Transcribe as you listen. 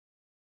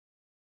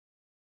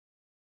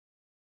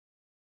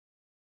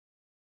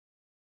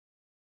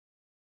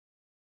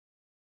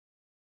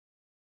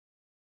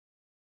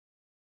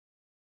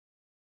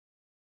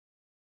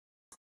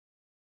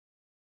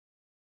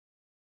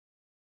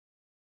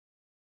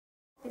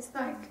It's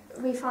like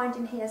we find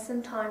in here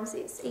sometimes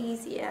it's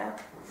easier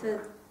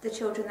for the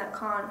children that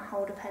can't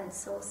hold a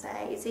pencil,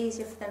 say, it's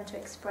easier for them to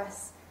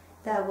express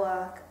their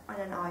work on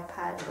an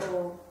iPad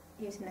or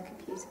using a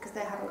computer because they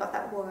haven't got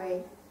that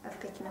worry of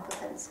picking up a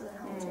pencil and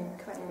holding it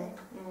correctly.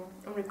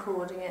 And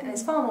recording it. And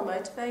it's far more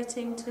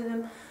motivating to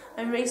them.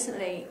 And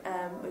recently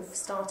we've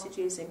started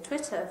using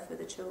Twitter for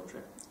the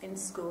children in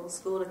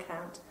school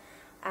account.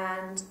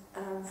 And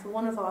for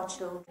one of our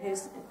children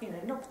who's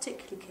not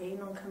particularly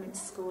keen on coming to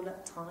school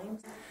at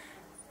times,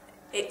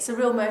 it's a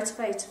real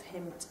motivator for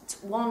him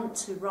to want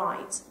to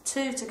write,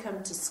 2 to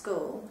come to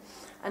school,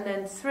 and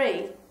then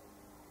 3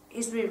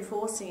 he's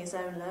reinforcing his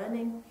own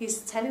learning. He's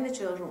telling the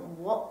children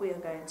what we are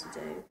going to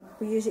do.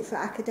 We use it for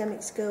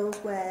academic skills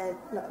where,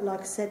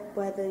 like I said,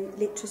 where the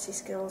literacy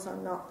skills are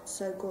not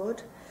so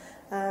good,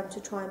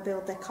 to try and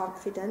build their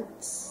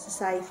confidence. To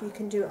say if you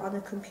can do it on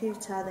a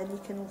computer, then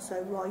you can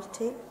also write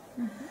it.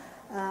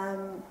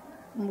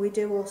 We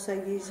do also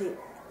use it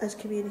as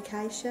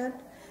communication,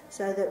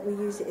 so that we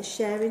use it as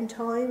sharing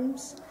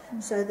times,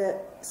 so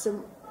that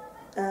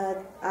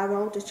our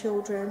older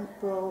children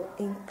will,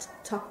 in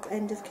top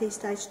end of Key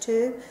Stage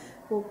 2,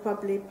 will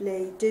probably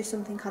do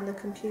something on the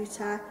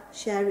computer,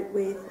 share it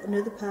with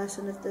another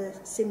person of the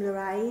similar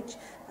age,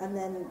 and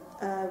then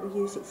we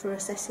use it for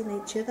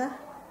assessing each other,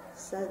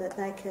 so that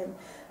they can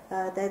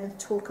then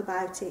talk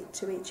about it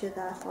to each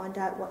other, find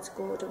out what's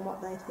good and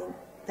what they think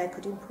they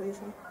could improve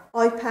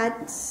on.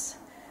 iPads,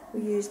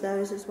 we use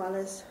those as well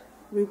as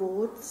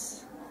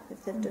rewards.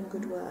 If they've done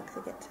good work,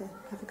 they get to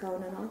have a go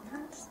on an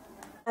iPad.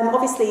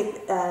 Obviously,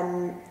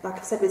 like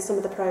I've said, with some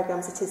of the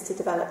programmes it is to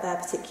develop their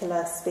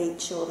particular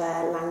speech or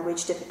their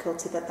language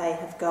difficulty that they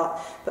have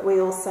got, but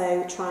we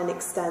also try and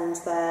extend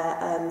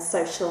their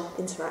social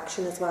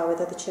interaction as well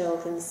with other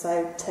children,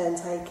 so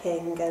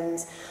turn-taking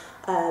and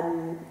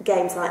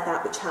games like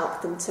that, which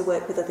help them to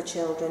work with other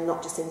children,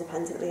 not just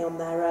independently on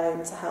their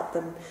own, to help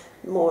them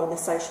more in a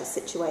social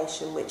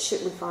situation, which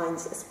we find,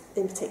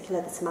 in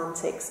particular, the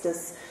semantics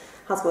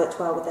has worked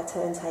well with their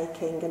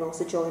turn-taking and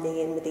also joining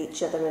in with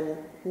each other and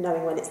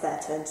knowing when it's their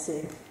turn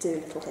to do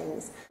little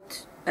things.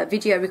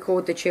 Video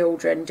record the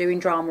children doing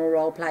drama or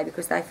role play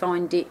because they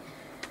find it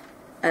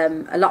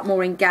a lot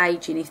more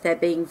engaging if they're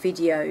being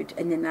videoed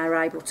and then they're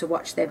able to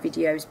watch their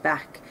videos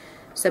back.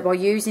 So by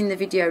using the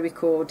video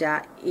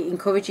recorder, it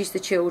encourages the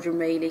children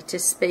really to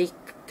speak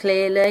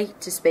clearly,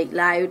 to speak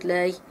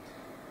loudly,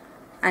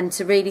 and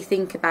to really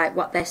think about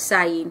what they're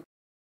saying.